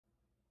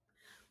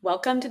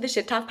Welcome to the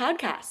Shit Talk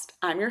Podcast.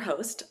 I'm your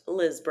host,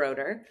 Liz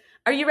Broder.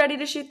 Are you ready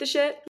to shoot the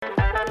shit? Hi,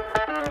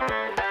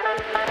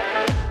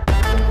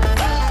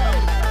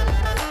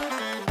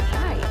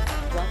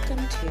 welcome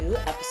to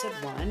episode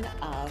 1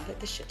 of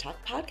the Shit Talk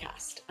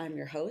Podcast. I'm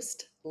your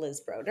host, Liz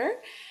Broder,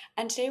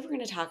 and today we're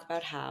going to talk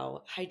about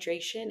how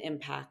hydration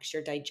impacts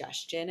your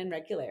digestion and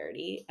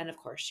regularity, and of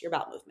course, your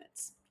bowel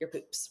movements, your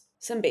poops.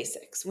 Some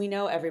basics. We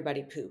know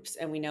everybody poops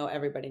and we know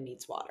everybody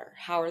needs water.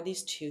 How are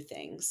these two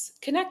things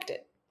connected?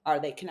 Are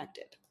they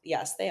connected?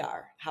 Yes, they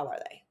are. How are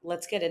they?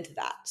 Let's get into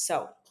that.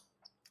 So,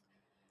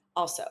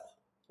 also,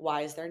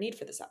 why is there a need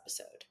for this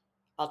episode?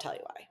 I'll tell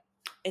you why.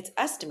 It's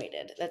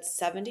estimated that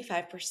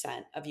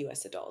 75% of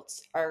US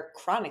adults are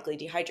chronically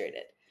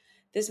dehydrated.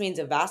 This means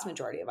a vast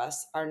majority of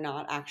us are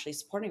not actually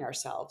supporting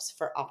ourselves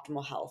for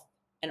optimal health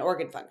and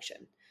organ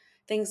function.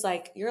 Things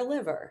like your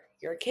liver,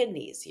 your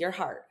kidneys, your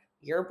heart,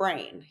 your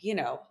brain,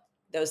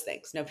 those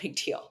things, no big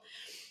deal.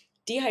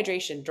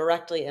 Dehydration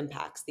directly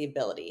impacts the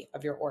ability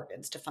of your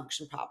organs to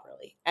function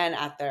properly and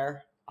at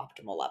their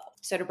optimal level.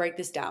 So to break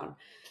this down,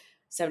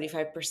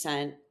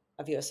 75%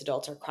 of US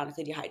adults are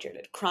chronically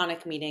dehydrated.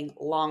 Chronic meaning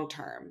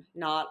long-term,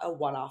 not a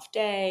one-off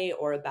day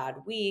or a bad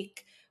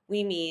week.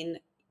 We mean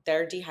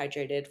they're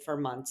dehydrated for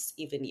months,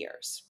 even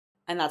years.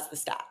 And that's the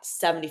stat,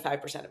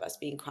 75% of us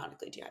being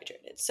chronically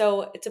dehydrated.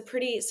 So it's a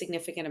pretty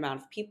significant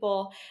amount of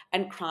people,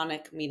 and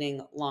chronic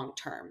meaning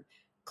long-term.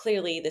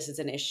 Clearly, this is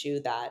an issue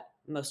that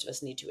most of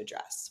us need to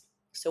address.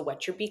 So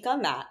wet your beak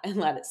on that and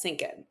let it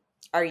sink in.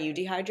 Are you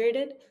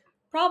dehydrated?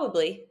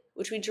 Probably,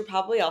 which means you're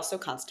probably also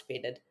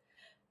constipated.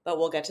 But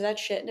we'll get to that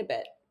shit in a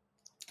bit.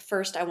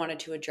 First, I wanted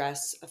to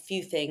address a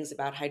few things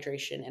about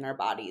hydration in our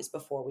bodies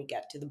before we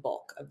get to the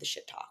bulk of the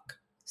shit talk.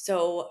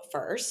 So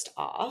first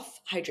off,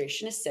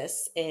 hydration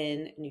assists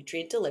in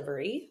nutrient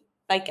delivery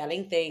by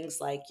getting things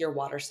like your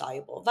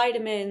water-soluble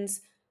vitamins,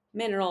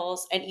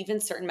 minerals, and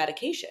even certain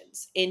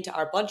medications into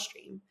our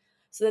bloodstream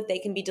so that they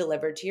can be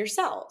delivered to your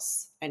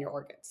cells and your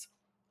organs.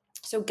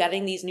 So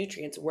getting these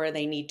nutrients where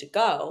they need to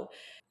go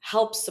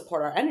helps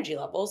support our energy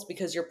levels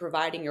because you're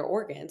providing your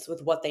organs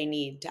with what they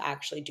need to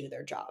actually do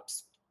their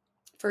jobs.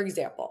 For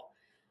example,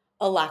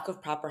 a lack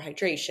of proper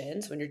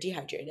hydration, so when you're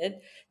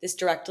dehydrated, this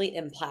directly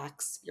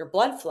impacts your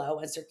blood flow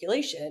and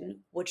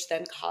circulation, which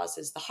then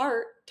causes the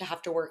heart to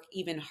have to work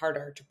even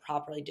harder to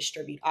properly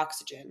distribute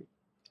oxygen,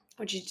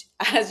 which,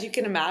 as you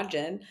can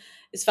imagine,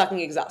 is fucking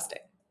exhausting.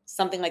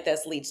 Something like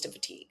this leads to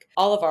fatigue.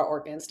 All of our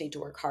organs need to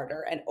work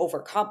harder and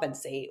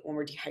overcompensate when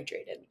we're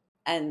dehydrated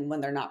and when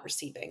they're not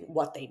receiving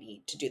what they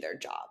need to do their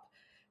job.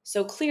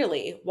 So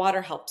clearly,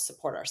 water helps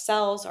support our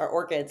cells, our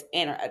organs,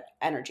 and our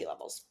energy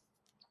levels.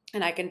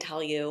 And I can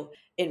tell you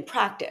in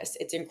practice,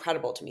 it's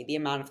incredible to me the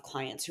amount of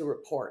clients who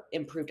report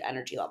improved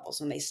energy levels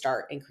when they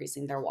start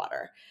increasing their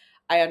water.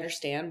 I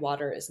understand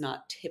water is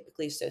not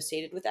typically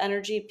associated with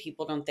energy.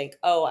 People don't think,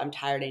 oh, I'm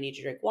tired, I need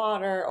to drink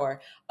water,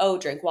 or oh,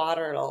 drink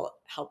water, it'll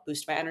help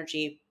boost my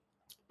energy.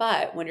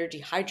 But when you're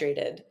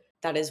dehydrated,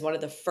 that is one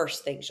of the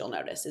first things you'll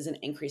notice is an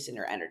increase in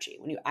your energy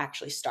when you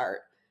actually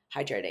start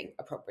hydrating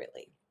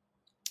appropriately.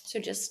 So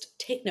just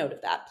take note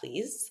of that,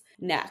 please.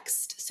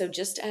 Next, so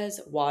just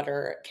as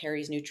water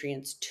carries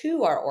nutrients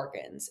to our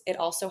organs, it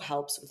also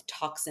helps with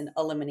toxin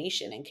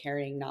elimination and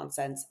carrying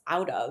nonsense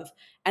out of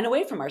and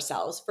away from our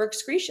cells for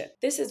excretion.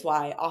 This is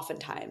why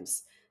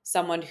oftentimes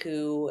someone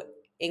who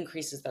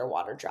increases their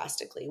water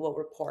drastically will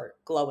report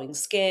glowing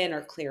skin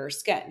or clearer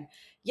skin.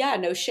 Yeah,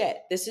 no shit.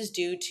 This is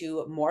due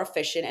to more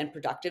efficient and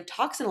productive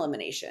toxin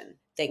elimination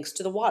thanks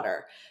to the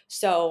water.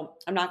 So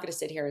I'm not going to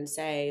sit here and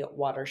say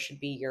water should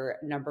be your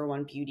number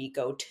one beauty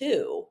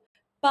go-to,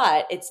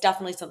 but it's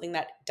definitely something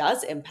that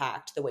does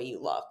impact the way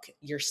you look,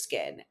 your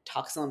skin,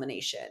 toxin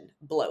elimination,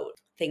 bloat,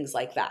 things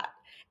like that.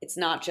 It's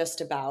not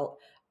just about,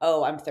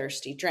 oh, I'm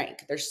thirsty,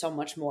 drink. There's so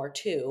much more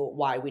to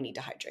why we need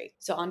to hydrate.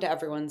 So on to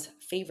everyone's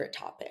favorite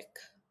topic,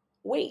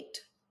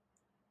 weight.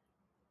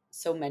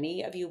 So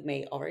many of you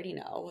may already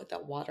know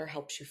that water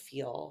helps you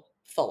feel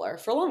fuller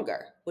for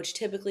longer, which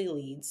typically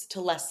leads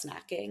to less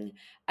snacking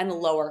and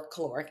lower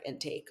caloric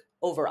intake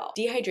overall.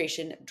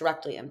 Dehydration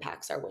directly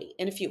impacts our weight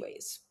in a few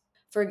ways.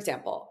 For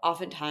example,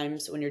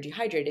 oftentimes when you're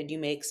dehydrated, you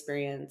may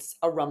experience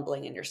a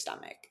rumbling in your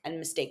stomach and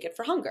mistake it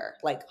for hunger,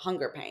 like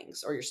hunger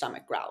pangs or your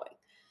stomach growling,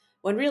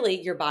 when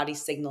really your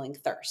body's signaling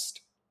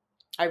thirst.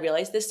 I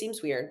realize this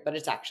seems weird, but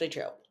it's actually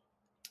true.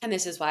 And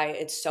this is why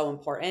it's so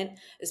important,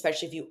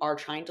 especially if you are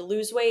trying to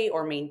lose weight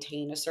or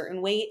maintain a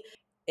certain weight.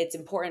 It's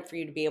important for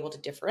you to be able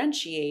to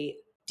differentiate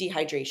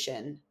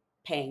dehydration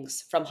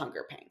pangs from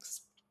hunger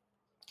pangs.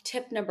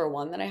 Tip number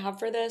 1 that I have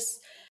for this,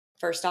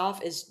 first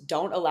off, is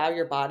don't allow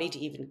your body to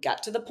even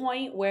get to the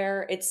point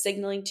where it's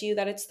signaling to you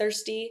that it's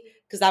thirsty,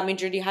 because that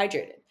means you're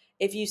dehydrated.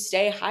 If you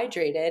stay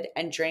hydrated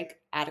and drink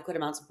adequate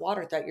amounts of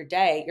water throughout your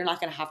day, you're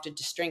not going to have to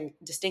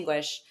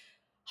distinguish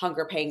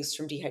hunger pangs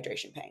from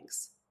dehydration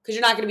pangs, because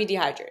you're not going to be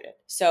dehydrated.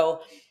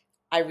 So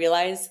I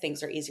realize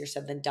things are easier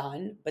said than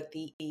done, but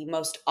the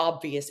most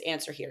obvious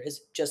answer here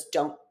is just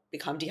don't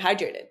become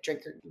dehydrated.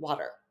 Drink your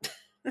water.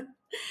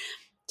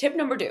 Tip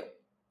number 2,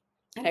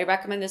 and I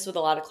recommend this with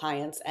a lot of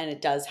clients, and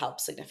it does help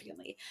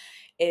significantly,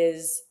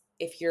 is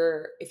if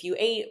you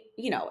ate,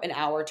 an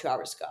hour, 2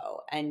 hours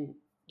ago, and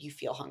you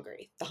feel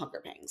hungry, the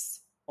hunger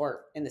pangs,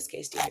 or in this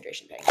case,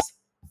 dehydration pangs,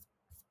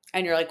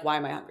 and you're like, why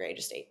am I hungry? I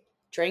just ate.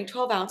 Drink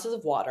 12 ounces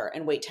of water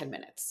and wait 10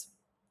 minutes.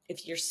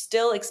 If you're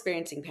still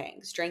experiencing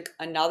pangs, drink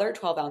another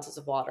 12 ounces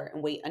of water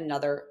and wait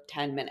another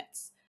 10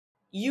 minutes.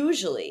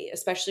 Usually,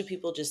 especially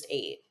people just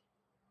ate,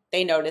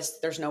 they notice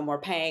there's no more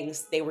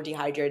pangs, they were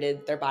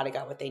dehydrated, their body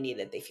got what they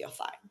needed, they feel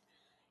fine.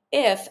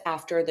 If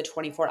after the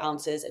 24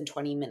 ounces and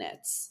 20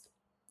 minutes,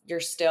 your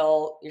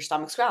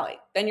stomach's growling,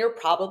 then you're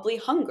probably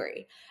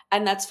hungry.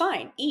 And that's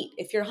fine. Eat.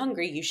 If you're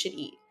hungry, you should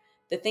eat.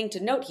 The thing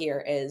to note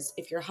here is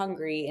if you're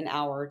hungry an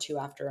hour or two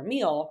after a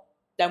meal,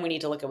 then we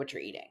need to look at what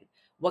you're eating.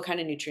 What kind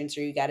of nutrients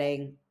are you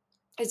getting?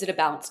 Is it a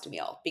balanced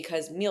meal?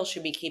 Because meals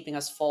should be keeping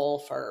us full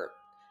for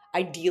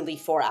ideally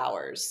 4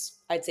 hours.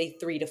 I'd say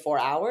 3 to 4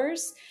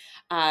 hours.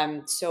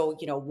 So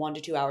 1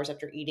 to 2 hours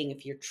after eating,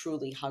 if you're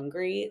truly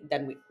hungry,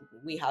 then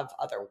we have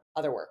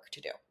other work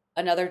to do.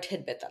 Another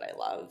tidbit that I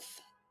love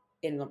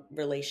in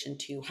relation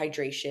to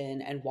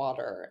hydration and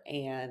water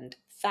and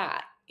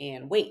fat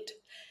and weight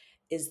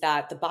is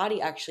that the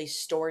body actually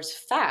stores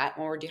fat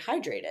when we're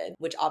dehydrated,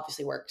 which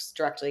obviously works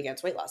directly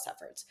against weight loss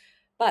efforts.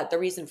 But the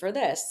reason for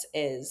this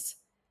is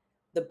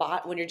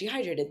when you're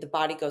dehydrated, the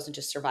body goes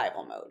into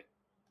survival mode.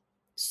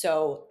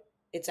 So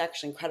it's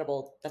actually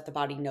incredible that the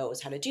body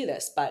knows how to do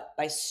this. But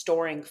by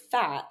storing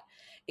fat,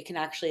 it can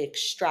actually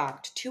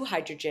extract 2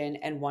 hydrogen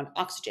and 1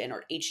 oxygen,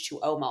 or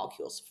H2O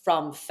molecules,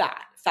 from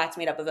fat. Fat's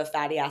made up of a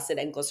fatty acid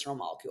and glycerol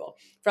molecule.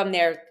 From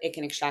there, it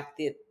can extract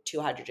the 2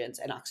 hydrogens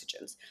and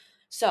oxygens.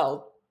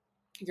 So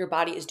your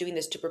body is doing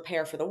this to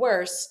prepare for the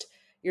worst.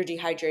 You're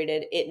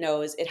dehydrated. It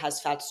knows it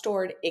has fat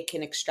stored. It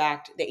can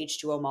extract the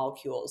H2O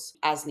molecules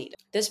as needed.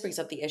 This brings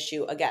up the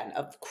issue, again,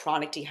 of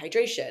chronic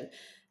dehydration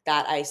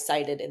that I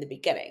cited in the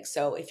beginning.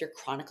 So if you're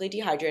chronically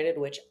dehydrated,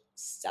 which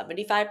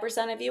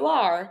 75% of you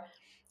are,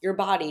 your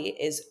body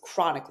is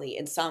chronically,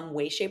 in some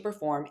way, shape, or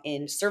form,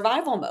 in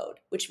survival mode,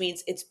 which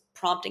means it's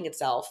prompting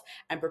itself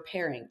and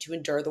preparing to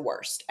endure the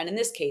worst. And in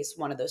this case,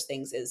 one of those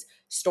things is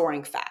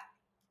storing fat.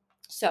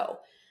 So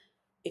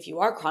if you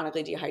are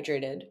chronically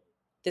dehydrated,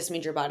 this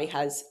means your body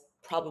has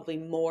probably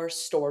more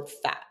stored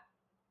fat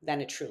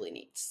than it truly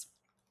needs.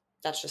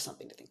 That's just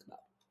something to think about.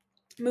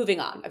 Moving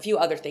on, a few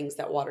other things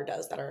that water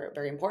does that are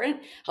very important.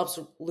 Helps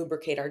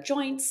lubricate our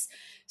joints.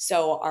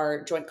 So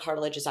our joint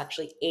cartilage is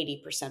actually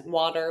 80%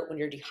 water. When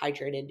you're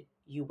dehydrated,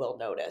 you will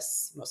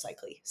notice, most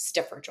likely,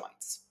 stiffer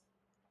joints.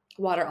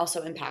 Water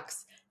also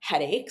impacts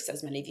headaches,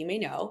 as many of you may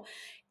know.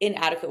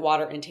 Inadequate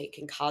water intake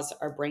can cause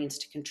our brains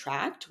to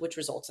contract, which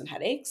results in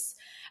headaches.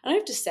 And I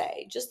have to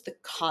say, just the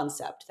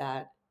concept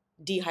that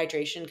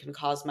dehydration can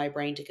cause my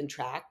brain to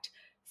contract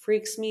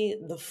freaks me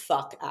the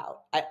fuck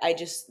out. I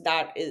just,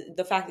 that is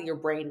the fact that your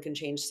brain can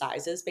change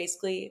sizes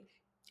basically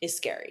is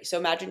scary. So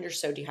imagine you're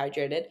so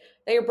dehydrated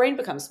that your brain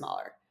becomes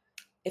smaller.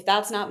 If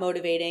that's not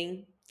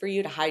motivating for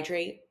you to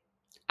hydrate,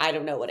 I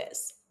don't know what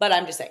is. But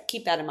I'm just saying,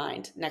 keep that in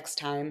mind next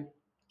time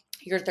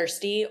you're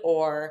thirsty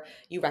or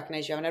you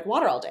recognize you haven't had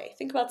water all day.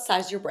 Think about the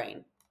size of your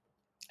brain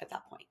at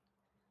that point.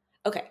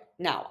 Okay,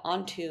 now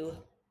on to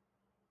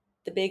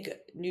the big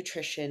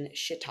nutrition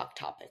shit talk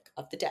topic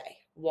of the day,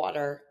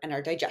 water and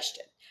our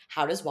digestion.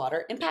 How does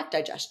water impact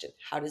digestion?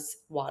 How does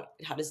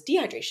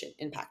dehydration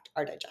impact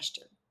our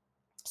digestion?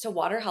 So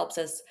water helps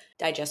us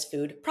digest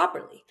food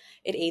properly.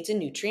 It aids in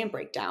nutrient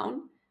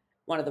breakdown.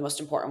 One of the most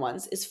important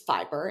ones is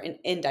fiber, an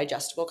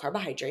indigestible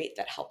carbohydrate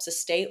that helps us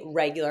stay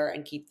regular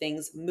and keep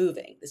things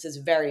moving. This is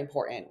very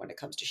important when it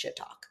comes to shit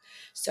talk.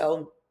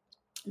 So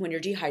when you're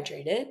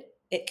dehydrated,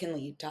 it can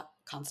lead to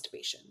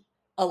constipation.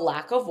 A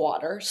lack of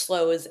water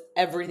slows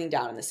everything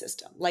down in the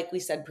system. Like we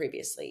said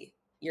previously,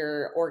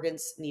 your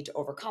organs need to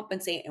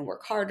overcompensate and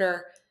work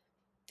harder.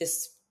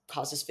 This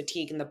causes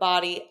fatigue in the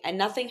body, and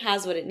nothing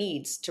has what it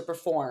needs to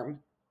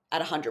perform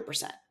at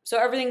 100%. So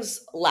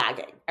everything's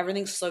lagging,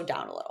 everything's slowed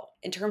down a little.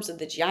 In terms of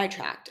the GI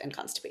tract and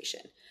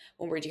constipation,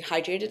 when we're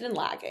dehydrated and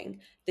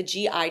lagging, the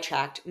GI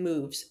tract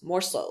moves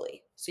more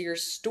slowly. So your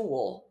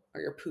stool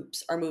or your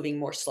poops are moving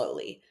more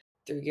slowly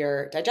through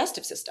your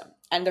digestive system,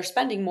 and they're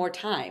spending more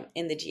time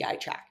in the GI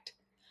tract.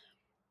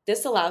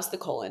 This allows the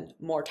colon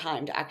more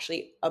time to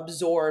actually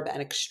absorb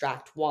and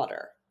extract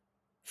water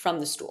from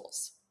the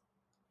stools.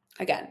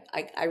 Again,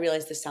 I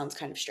realize this sounds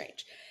kind of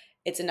strange.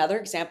 It's another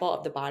example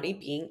of the body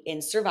being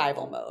in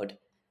survival mode.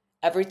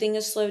 Everything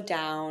is slowed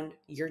down.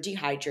 You're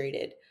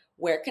dehydrated.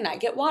 Where can I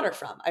get water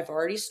from? I've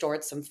already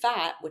stored some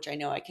fat, which I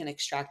know I can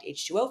extract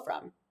H2O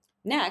from.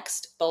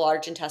 Next, the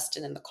large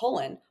intestine and the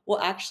colon will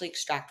actually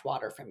extract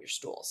water from your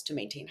stools to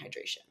maintain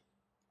hydration.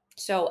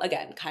 So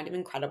again, kind of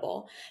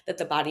incredible that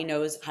the body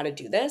knows how to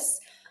do this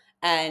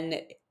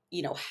and,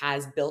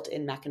 has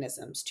built-in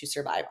mechanisms to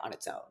survive on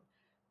its own.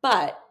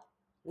 But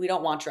we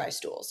don't want dry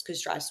stools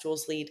because dry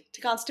stools lead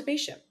to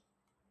constipation.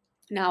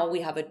 Now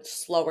we have a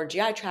slower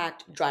GI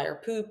tract,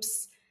 drier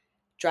poops,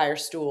 drier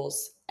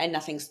stools, and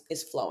nothing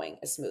is flowing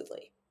as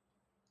smoothly.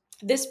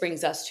 This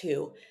brings us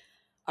to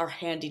our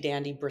handy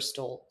dandy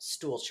Bristol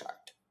stool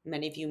chart.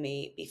 Many of you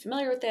may be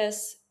familiar with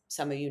this,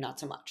 some of you not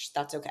so much.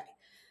 That's okay.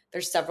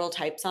 There's several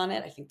types on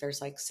it. I think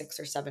there's like 6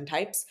 or 7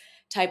 types.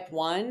 Type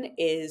 1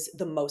 is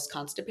the most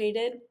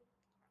constipated.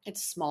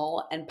 It's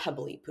small and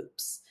pebbly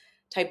poops.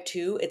 Type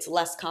 2, it's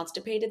less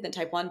constipated than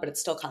type 1, but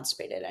it's still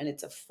constipated and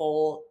it's a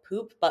full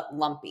poop, but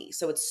lumpy.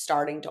 So it's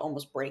starting to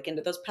almost break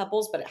into those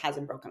pebbles, but it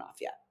hasn't broken off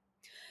yet.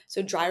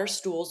 So drier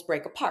stools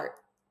break apart.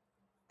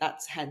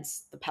 That's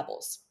hence the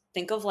pebbles.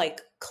 Think of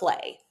like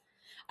clay.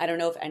 I don't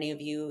know if any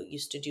of you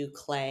used to do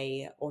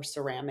clay or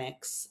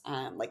ceramics,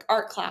 like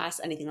art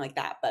class, anything like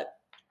that. But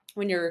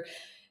when you're,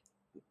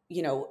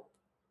 you know,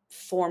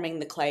 forming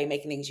the clay,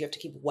 making things, you have to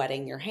keep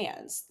wetting your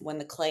hands. When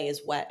the clay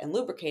is wet and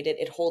lubricated,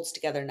 it holds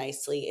together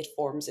nicely. It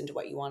forms into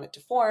what you want it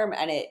to form,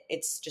 and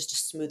it's just a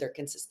smoother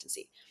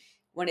consistency.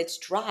 When it's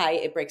dry,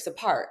 it breaks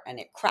apart and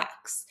it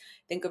cracks.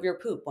 Think of your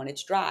poop. When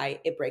it's dry,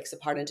 it breaks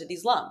apart into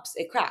these lumps.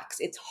 It cracks.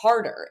 It's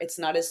harder. It's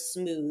not as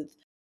smooth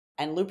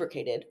and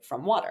lubricated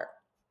from water.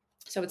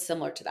 So it's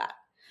similar to that.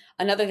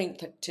 Another thing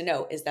to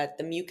note is that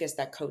the mucus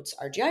that coats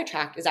our GI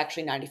tract is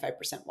actually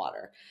 95%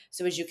 water.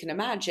 So as you can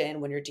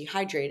imagine, when you're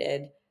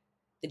dehydrated,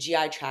 the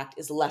GI tract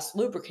is less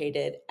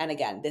lubricated. And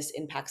again, this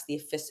impacts the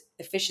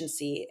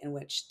efficiency in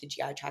which the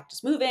GI tract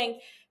is moving.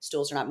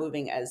 Stools are not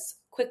moving as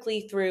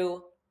quickly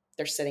through.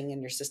 They're sitting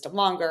in your system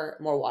longer.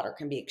 More water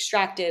can be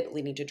extracted,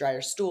 leading to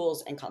drier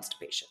stools and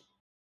constipation.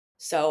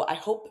 So I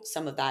hope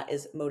some of that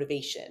is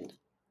motivation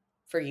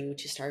for you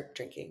to start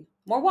drinking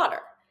more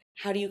water.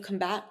 How do you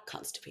combat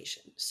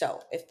constipation?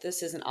 So if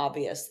this isn't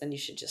obvious, then you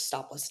should just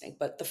stop listening.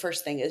 But the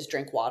first thing is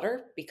drink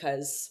water,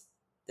 because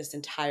this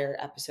entire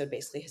episode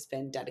basically has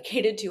been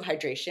dedicated to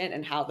hydration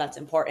and how that's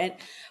important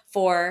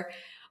for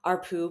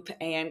our poop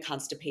and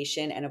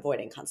constipation and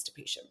avoiding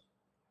constipation.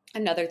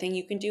 Another thing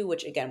you can do,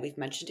 which again, we've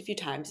mentioned a few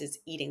times, is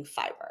eating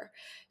fiber.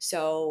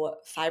 So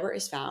fiber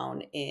is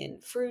found in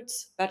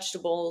fruits,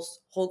 vegetables,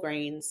 whole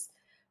grains.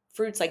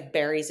 Fruits like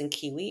berries and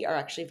kiwi are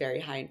actually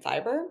very high in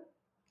fiber.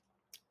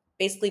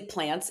 Basically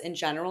plants in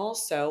general.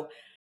 So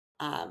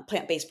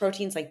plant-based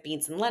proteins like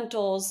beans and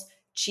lentils,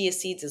 chia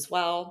seeds as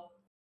well,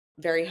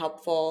 very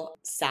helpful.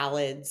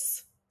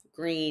 Salads,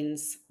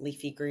 greens,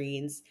 leafy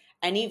greens,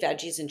 any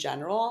veggies in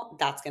general,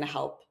 that's going to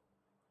help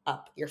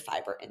up your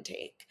fiber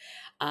intake.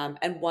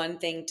 And one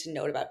thing to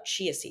note about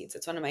chia seeds,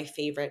 it's one of my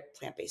favorite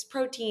plant-based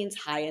proteins,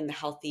 high in the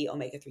healthy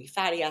omega-3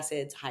 fatty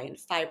acids, high in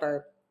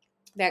fiber.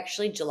 They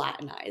actually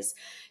gelatinize.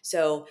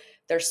 So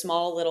they're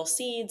small little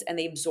seeds and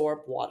they absorb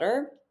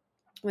water.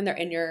 When they're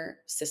in your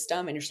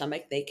system, in your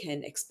stomach, they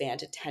can expand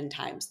to 10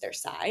 times their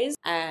size.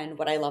 And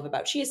what I love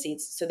about chia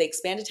seeds, so they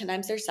expand to 10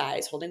 times their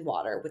size, holding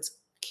water, which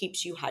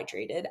keeps you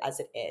hydrated as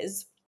it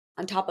is.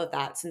 On top of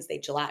that, since they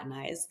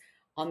gelatinize,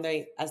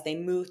 as they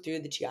move through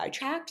the GI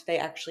tract, they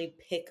actually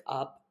pick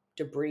up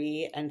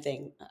debris and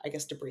I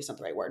guess debris is not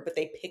the right word, but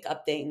they pick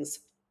up things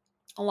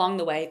along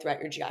the way throughout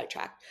your GI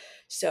tract.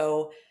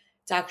 So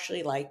it's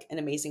actually like an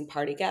amazing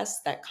party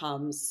guest that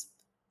comes,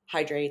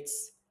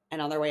 hydrates,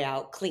 and on their way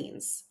out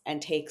cleans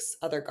and takes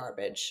other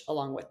garbage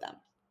along with them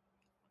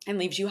and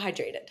leaves you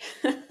hydrated.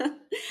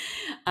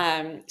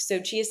 So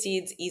chia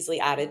seeds easily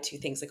added to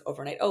things like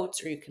overnight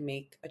oats, or you can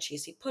make a chia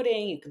seed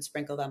pudding. You can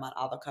sprinkle them on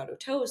avocado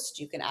toast.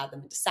 You can add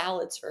them into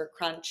salads for a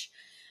crunch.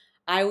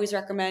 I always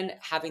recommend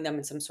having them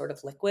in some sort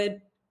of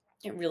liquid.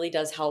 It really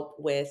does help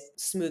with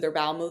smoother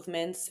bowel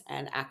movements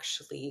and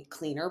actually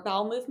cleaner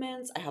bowel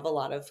movements. I have a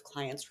lot of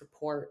clients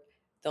report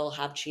they'll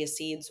have chia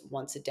seeds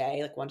once a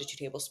day, like 1 to 2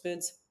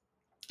 tablespoons.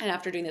 And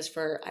after doing this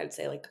for, I would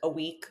say like a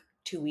week,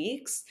 2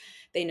 weeks,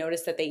 they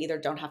notice that they either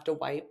don't have to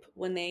wipe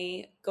when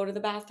they go to the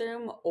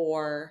bathroom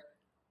or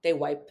they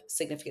wipe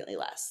significantly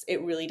less.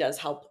 It really does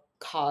help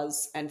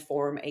cause and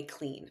form a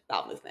clean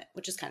bowel movement,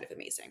 which is kind of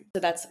amazing.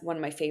 So that's one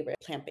of my favorite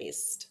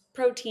plant-based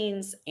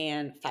proteins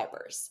and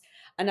fibers.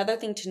 Another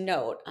thing to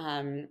note,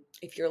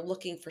 if you're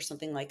looking for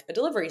something like a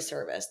delivery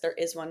service, there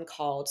is one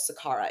called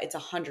Sakara. It's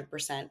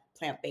 100%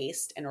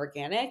 plant-based and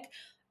organic.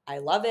 I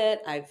love it.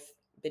 I've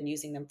been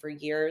using them for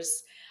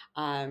years.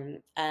 And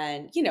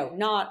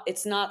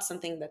it's not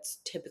something that's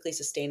typically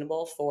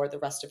sustainable for the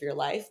rest of your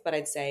life, but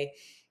I'd say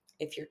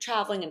if you're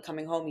traveling and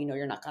coming home,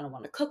 you're not going to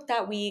want to cook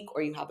that week,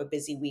 or you have a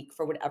busy week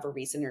for whatever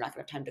reason, you're not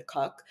going to have time to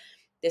cook.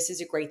 This is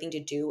a great thing to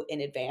do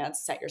in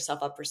advance. Set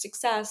yourself up for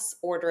success,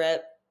 order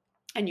it,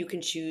 and you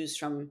can choose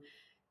from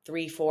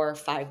 3, 4,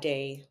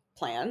 5-day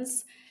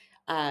plans.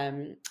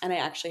 And I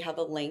actually have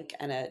a link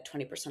and a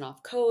 20%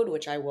 off code,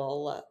 which I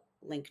will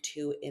link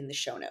to in the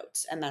show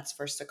notes. And that's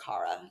for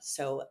Sakara.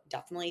 So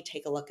definitely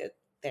take a look at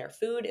their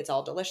food. It's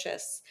all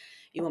delicious.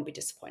 You won't be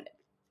disappointed.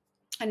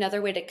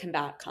 Another way to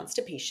combat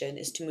constipation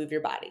is to move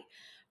your body,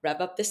 rev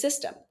up the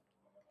system.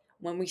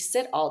 When we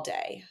sit all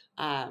day,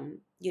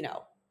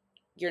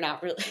 you're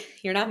not really,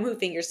 you're not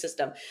moving your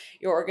system.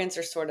 Your organs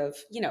are sort of,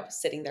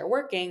 sitting there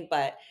working,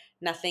 but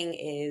nothing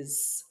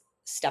is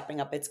stepping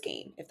up its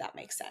game, if that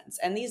makes sense.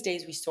 And these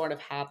days we sort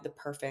of have the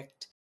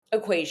perfect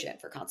equation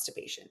for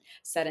constipation: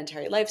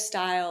 sedentary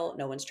lifestyle,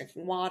 no one's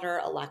drinking water,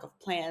 a lack of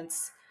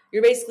plants.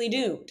 You're basically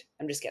doomed.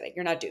 I'm just kidding.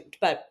 You're not doomed,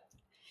 but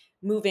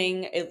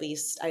moving, at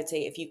least I'd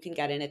say if you can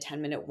get in a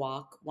 10-minute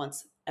walk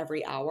once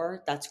every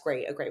hour, that's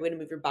great. A great way to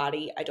move your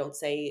body. I don't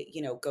say,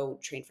 go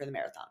train for the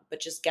marathon, but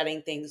just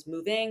getting things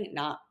moving,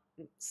 not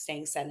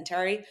staying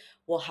sedentary,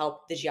 will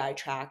help the GI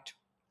tract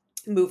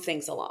move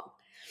things along.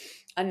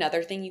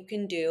 Another thing you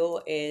can do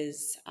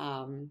is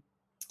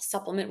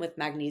supplement with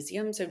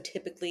magnesium. So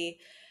typically,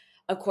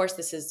 of course,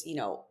 this is,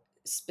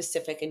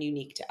 specific and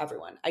unique to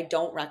everyone. I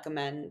don't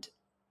recommend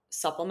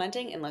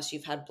supplementing unless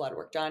you've had blood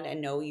work done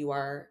and know you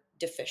are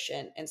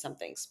deficient in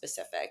something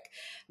specific.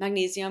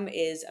 Magnesium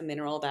is a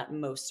mineral that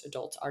most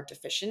adults are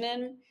deficient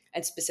in,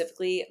 and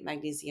specifically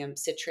magnesium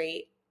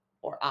citrate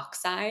or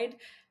oxide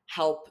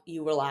help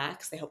you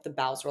relax. They help the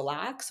bowels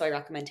relax. So I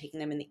recommend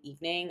taking them in the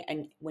evening,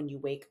 and when you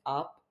wake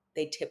up,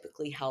 they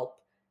typically help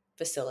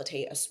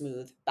facilitate a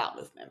smooth bowel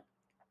movement.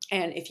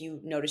 And if you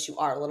notice you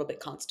are a little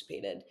bit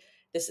constipated,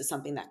 this is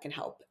something that can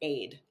help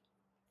aid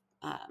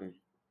um,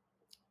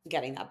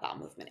 getting that bowel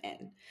movement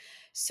in.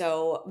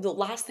 So the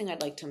last thing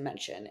I'd like to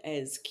mention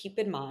is keep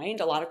in mind,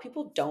 a lot of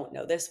people don't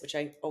know this, which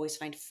I always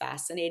find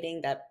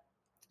fascinating, that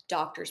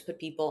doctors put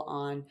people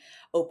on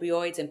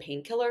opioids and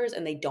painkillers,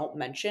 and they don't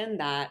mention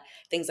that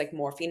things like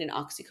morphine and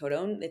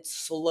oxycodone, it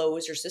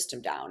slows your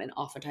system down and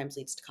oftentimes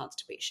leads to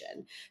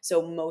constipation.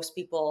 So most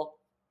people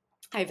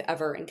I've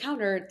ever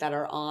encountered that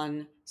are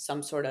on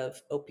some sort of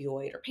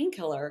opioid or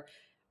painkiller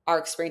are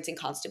experiencing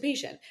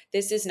constipation.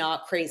 This is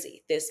not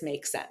crazy. This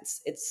makes sense.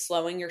 It's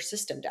slowing your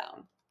system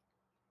down.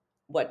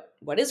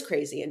 What is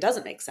crazy and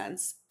doesn't make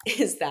sense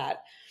is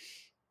that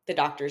the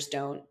doctors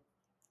don't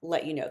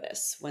let you know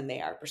this when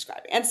they are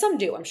prescribing. And some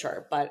do, I'm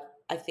sure, but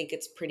I think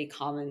it's pretty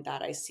common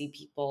that I see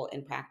people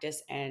in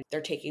practice and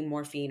they're taking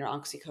morphine or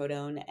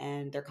oxycodone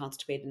and they're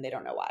constipated and they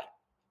don't know why.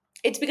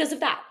 It's because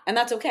of that, and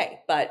that's okay.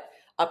 But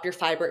up your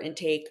fiber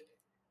intake,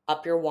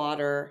 up your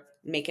water,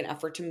 make an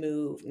effort to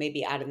move,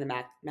 maybe add in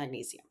the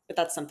magnesium. But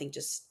that's something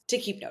just to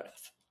keep note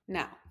of.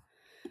 Now,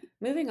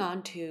 moving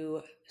on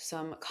to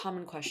some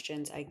common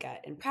questions I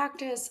get in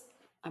practice.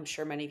 I'm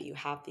sure many of you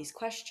have these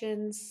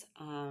questions,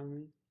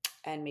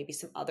 and maybe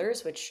some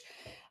others, which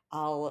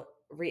I'll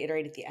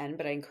reiterate at the end,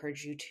 but I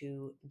encourage you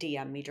to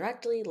DM me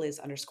directly,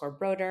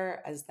 Liz_Broder,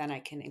 as then I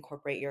can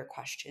incorporate your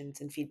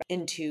questions and feedback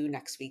into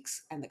next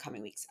week's and the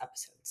coming week's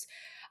episodes.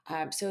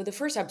 So the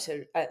first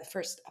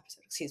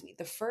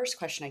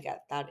question I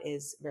get that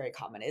is very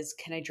common is,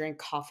 can I drink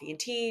coffee and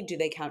tea? Do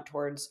they count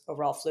towards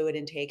overall fluid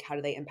intake? How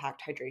do they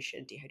impact hydration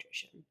and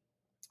dehydration?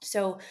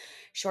 So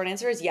short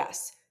answer is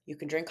yes. You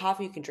can drink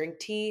coffee, you can drink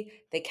tea.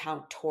 They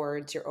count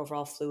towards your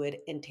overall fluid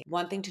intake.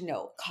 One thing to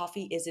note,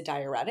 coffee is a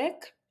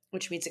diuretic,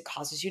 which means it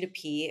causes you to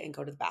pee and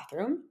go to the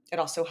bathroom. It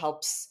also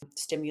helps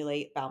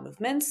stimulate bowel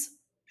movements.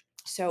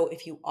 So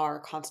if you are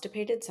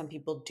constipated, some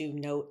people do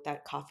note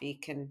that coffee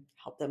can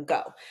help them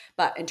go.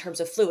 But in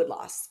terms of fluid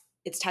loss,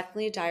 it's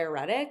technically a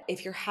diuretic.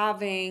 If you're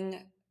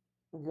having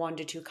 1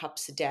 to 2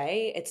 cups a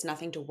day, it's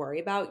nothing to worry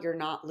about. You're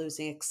not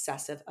losing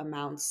excessive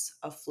amounts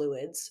of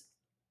fluids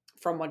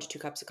from 1 to 2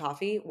 cups of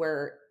coffee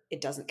where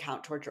it doesn't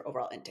count towards your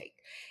overall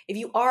intake. If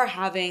you are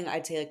having,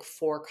 I'd say like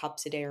 4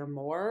 cups a day or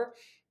more,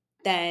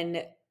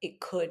 then it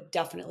could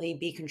definitely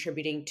be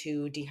contributing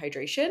to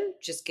dehydration,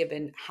 just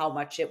given how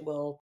much it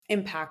will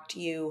impact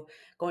you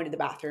going to the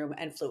bathroom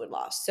and fluid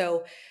loss.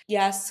 So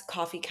yes,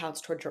 coffee counts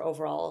towards your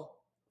overall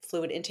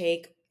fluid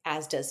intake,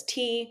 as does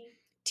tea.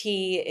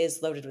 Tea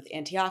is loaded with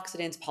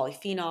antioxidants,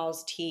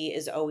 polyphenols. Tea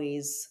is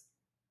always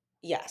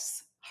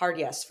yes, hard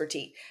yes for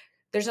tea.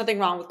 There's nothing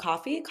wrong with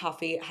coffee.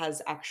 Coffee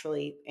has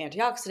actually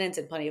antioxidants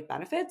and plenty of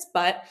benefits,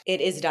 but it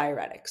is a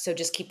diuretic. So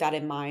just keep that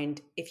in mind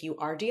if you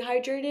are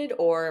dehydrated,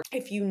 or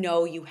if you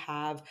know you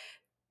have,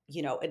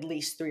 at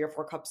least 3 or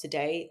 4 cups a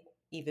day,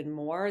 even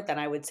more, then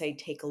I would say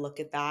take a look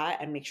at that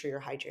and make sure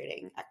you're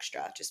hydrating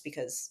extra just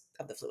because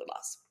of the fluid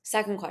loss.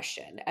 Second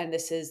question, and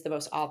this is the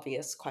most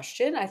obvious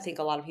question. I think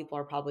a lot of people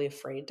are probably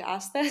afraid to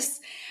ask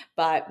this,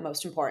 but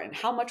most important,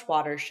 how much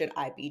water should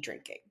I be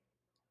drinking?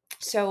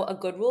 So, a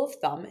good rule of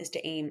thumb is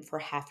to aim for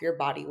half your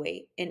body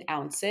weight in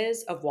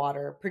ounces of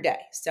water per day.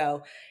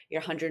 So,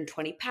 you're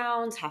 120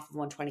 pounds, half of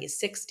 120 is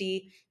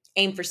 60.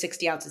 Aim for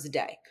 60 ounces a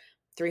day.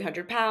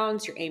 300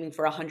 pounds, you're aiming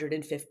for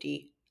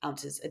 150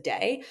 ounces a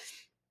day.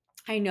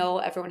 I know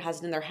everyone has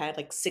it in their head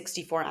like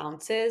 64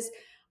 ounces.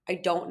 I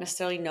don't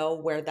necessarily know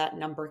where that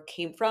number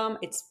came from.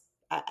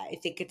 I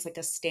think it's like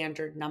a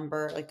standard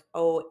number, like,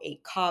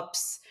 8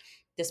 cups.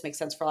 This makes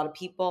sense for a lot of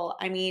people.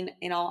 I mean,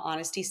 in all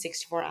honesty,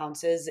 64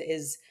 ounces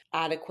is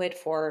adequate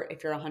for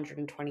if you're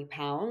 120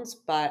 pounds,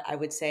 but I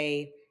would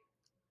say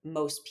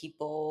most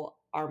people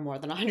are more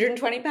than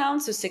 120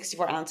 pounds. So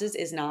 64 ounces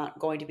is not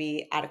going to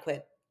be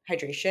adequate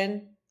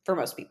hydration for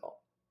most people.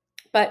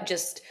 But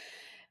just,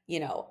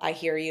 I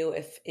hear you.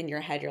 If in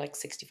your head you're like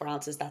 64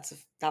 ounces,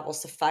 that will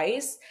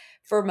suffice.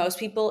 For most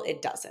people,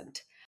 it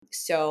doesn't.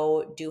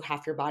 So do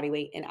half your body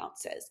weight in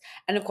ounces.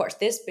 And of course,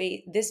 this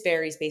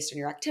varies based on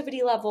your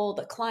activity level,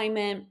 the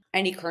climate,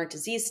 any current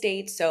disease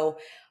state. So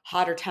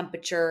hotter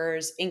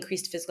temperatures,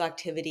 increased physical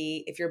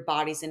activity, if your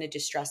body's in a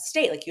distressed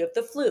state, like you have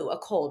the flu, a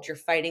cold, you're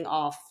fighting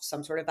off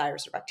some sort of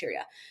virus or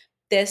bacteria,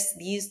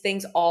 These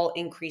things all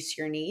increase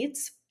your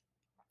needs.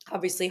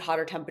 Obviously,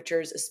 hotter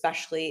temperatures,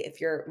 especially if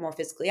you're more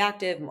physically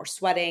active, more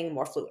sweating,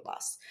 more fluid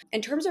loss.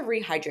 In terms of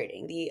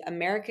rehydrating, the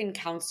American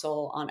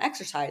Council on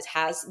Exercise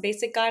has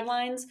basic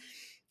guidelines.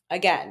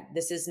 Again,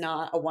 this is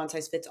not a one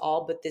size fits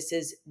all, but this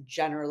is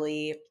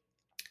generally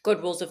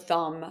good rules of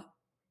thumb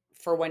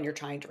for when you're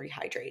trying to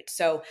rehydrate.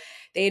 So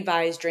they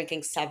advise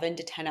drinking 7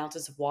 to 10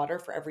 ounces of water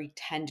for every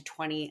 10 to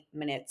 20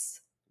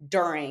 minutes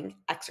during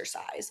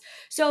exercise.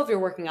 So if you're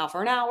working out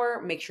for an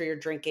hour, make sure you're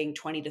drinking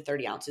 20 to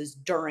 30 ounces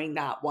during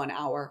that 1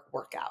 hour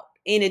workout,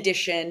 in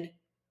addition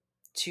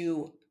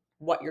to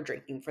what you're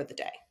drinking for the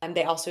day. And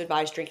they also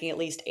advise drinking at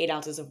least 8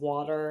 ounces of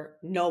water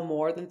no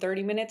more than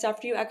 30 minutes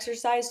after you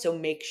exercise. So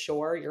make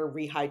sure you're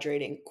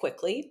rehydrating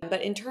quickly.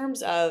 But in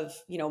terms of,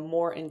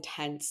 more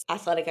intense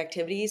athletic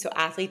activity, so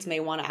athletes may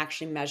want to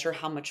actually measure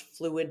how much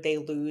fluid they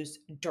lose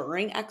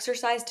during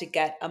exercise to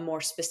get a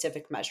more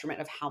specific measurement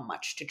of how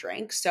much to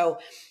drink. So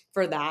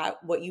for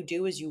that, what you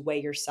do is you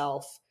weigh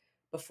yourself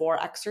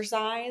before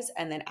exercise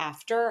and then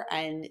after,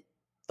 and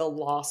the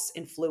loss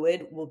in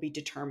fluid will be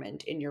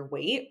determined in your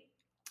weight.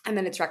 And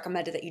then it's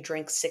recommended that you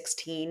drink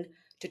 16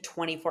 to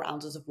 24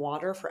 ounces of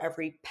water for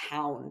every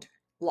pound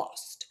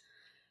lost.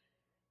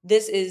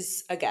 This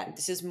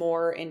is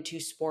more into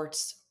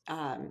sports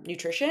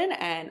nutrition,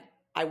 and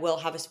I will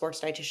have a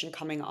sports dietitian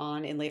coming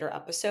on in later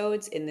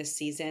episodes in this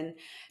season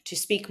to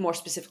speak more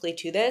specifically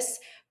to this,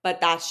 but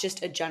that's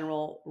just a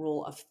general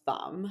rule of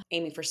thumb,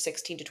 aiming for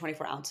 16 to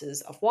 24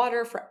 ounces of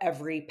water for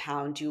every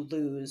pound you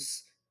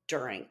lose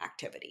during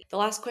activity. The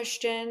last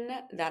question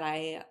that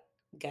I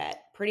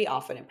get pretty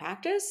often in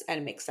practice, and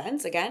it makes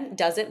sense, again,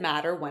 does it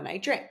matter when I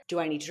drink? Do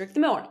I need to drink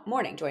the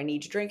morning? Do I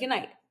need to drink at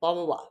night? Blah,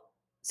 blah, blah.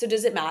 So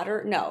does it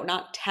matter? No,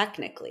 not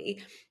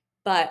technically.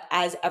 But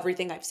as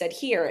everything I've said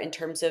here in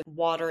terms of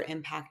water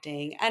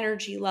impacting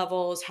energy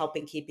levels,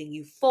 helping keeping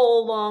you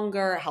full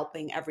longer,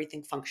 helping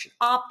everything function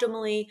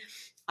optimally,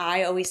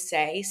 I always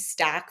say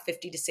stack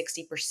 50 to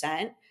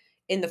 60%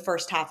 in the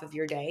first half of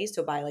your day.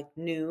 So by like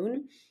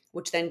noon,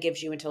 which then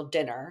gives you until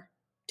dinner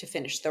to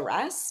finish the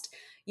rest.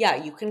 Yeah,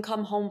 you can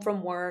come home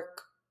from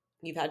work.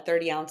 You've had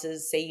 30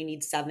 ounces, say you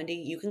need 70.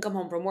 You can come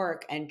home from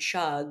work and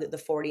chug the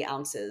 40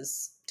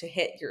 ounces to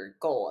hit your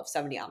goal of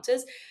 70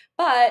 ounces.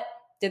 But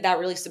did that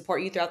really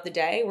support you throughout the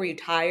day? Were you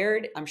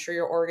tired? I'm sure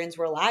your organs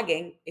were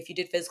lagging. If you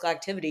did physical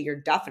activity, you're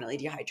definitely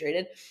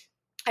dehydrated.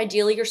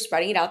 Ideally, you're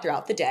spreading it out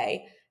throughout the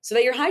day so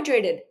that you're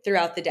hydrated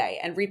throughout the day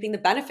and reaping the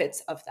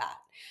benefits of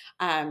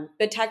that.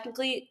 But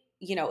technically,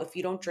 if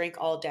you don't drink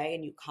all day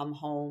and you come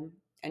home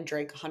and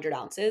drink 100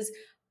 ounces,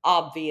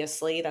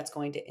 obviously that's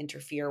going to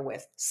interfere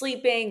with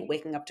sleeping,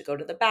 waking up to go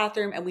to the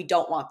bathroom, and we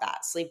don't want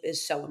that. Sleep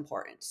is so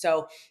important.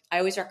 So I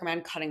always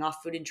recommend cutting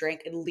off food and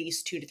drink at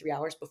least 2 to 3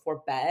 hours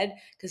before bed,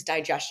 because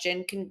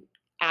digestion can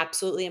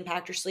absolutely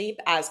impact your sleep,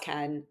 as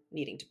can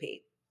needing to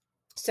pee.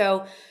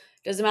 So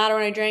does it matter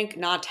when I drink?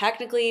 Not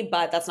technically,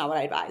 but that's not what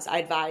I advise. I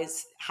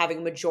advise having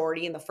a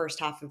majority in the first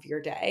half of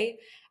your day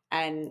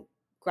and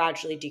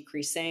gradually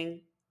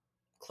decreasing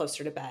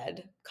closer to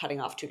bed, cutting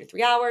off 2 to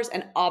 3 hours.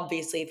 And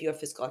obviously, if you have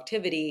physical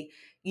activity,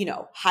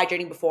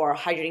 hydrating before,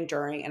 hydrating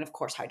during, and of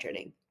course,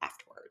 hydrating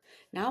afterward.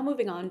 Now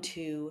moving on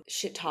to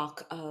shit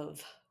talk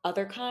of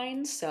other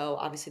kinds. So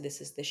obviously,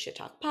 this is the Shit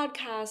Talk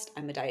podcast.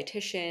 I'm a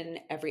dietitian.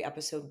 Every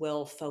episode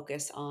will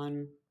focus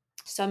on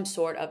some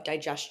sort of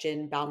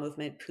digestion, bowel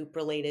movement, poop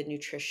related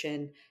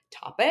nutrition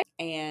topic.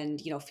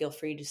 And, feel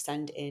free to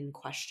send in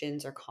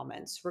questions or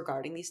comments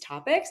regarding these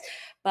topics.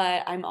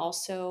 But I'm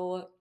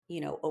also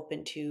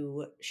open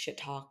to shit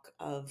talk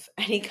of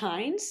any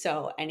kind.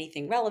 So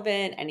anything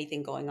relevant,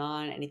 anything going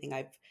on, anything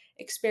I've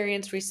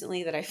experienced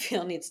recently that I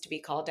feel needs to be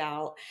called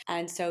out.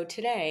 And so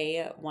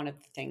today, one of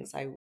the things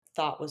I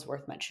thought was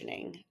worth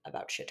mentioning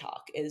about shit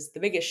talk is the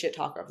biggest shit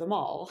talker of them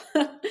all,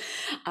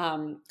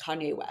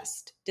 Kanye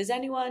West. Does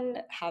anyone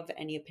have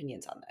any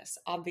opinions on this?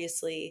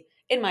 Obviously,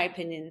 in my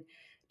opinion,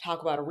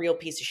 talk about a real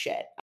piece of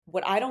shit.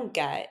 What I don't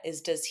get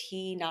is, does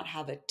he not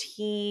have a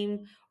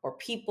team or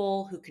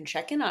people who can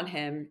check in on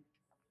him,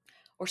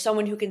 or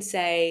someone who can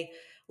say,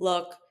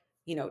 look,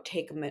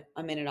 take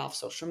a minute off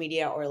social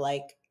media, or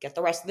like get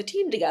the rest of the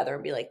team together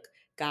and be like,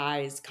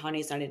 guys,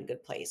 Kanye's not in a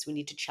good place. We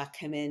need to check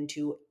him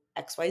into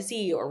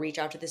XYZ or reach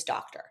out to this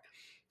doctor.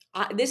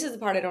 This is the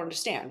part I don't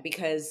understand,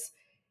 because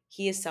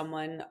he is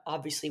someone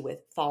obviously with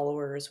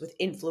followers, with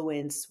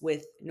influence,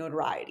 with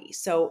notoriety.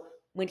 So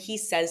when he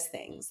says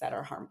things that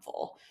are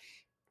harmful,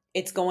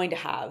 it's going to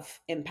have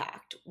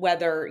impact,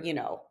 whether,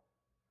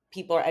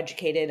 people are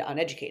educated,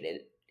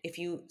 uneducated. If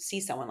you see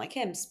someone like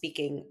him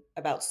speaking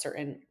about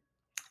certain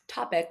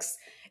topics,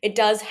 it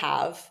does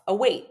have a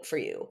weight for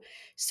you.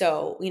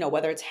 So,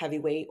 whether it's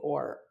heavyweight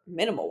or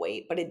minimal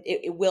weight, but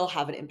it will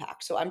have an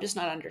impact. So I'm just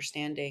not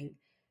understanding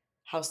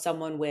how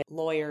someone with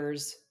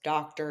lawyers,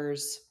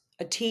 doctors,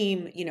 a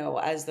team,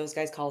 as those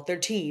guys call it, their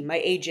team, my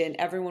agent,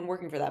 everyone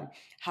working for them,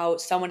 how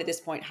someone at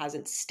this point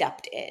hasn't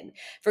stepped in.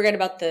 Forget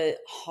about the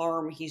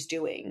harm he's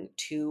doing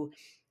to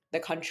the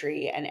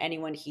country and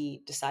anyone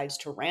he decides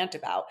to rant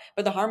about.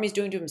 But the harm he's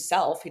doing to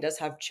himself, he does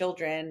have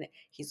children,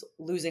 he's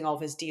losing all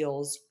of his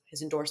deals,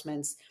 his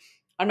endorsements.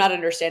 I'm not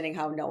understanding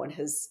how no one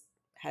has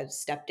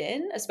stepped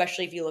in,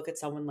 especially if you look at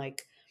someone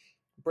like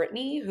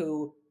Britney,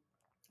 who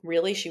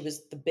really she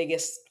was the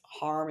biggest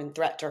harm and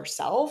threat to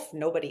herself,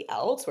 nobody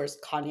else, whereas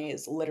Kanye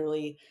is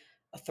literally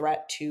a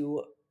threat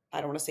to, I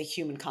don't want to say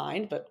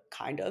humankind, but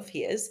kind of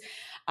he is.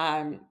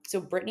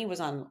 So Britney was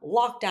on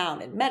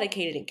lockdown and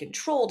medicated and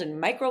controlled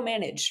and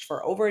micromanaged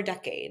for over a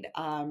decade.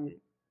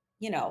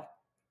 You know,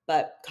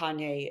 but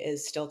Kanye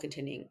is still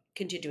continuing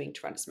to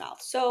run his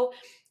mouth. So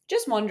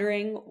just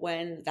wondering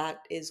when that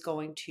is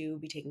going to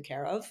be taken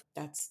care of.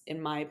 That's,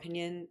 in my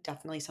opinion,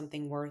 definitely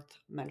something worth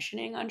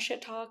mentioning on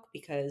Shit Talk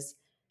because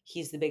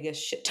he's the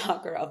biggest shit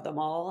talker of them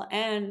all.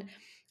 And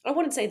I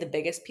wouldn't say the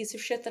biggest piece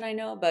of shit that I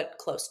know, but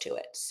close to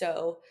it.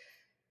 So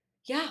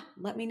yeah,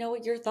 let me know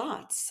what your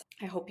thoughts.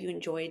 I hope you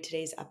enjoyed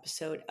today's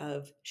episode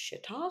of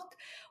Shit Talk.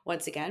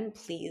 Once again,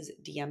 please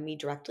DM me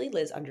directly,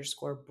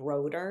 Liz_Broder,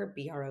 Broder.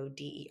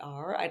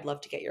 I'd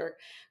love to get your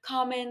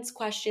comments,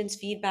 questions,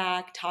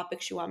 feedback,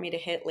 topics you want me to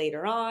hit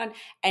later on,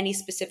 any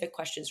specific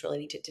questions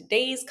relating to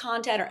today's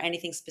content or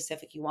anything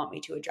specific you want me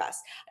to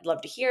address. I'd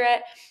love to hear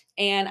it.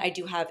 And I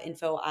do have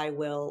info I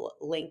will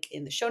link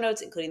in the show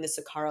notes, including the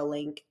Sakara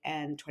link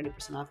and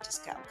 20% off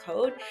discount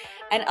code.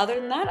 And other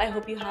than that, I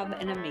hope you have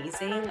an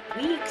amazing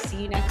week.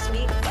 See you next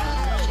week.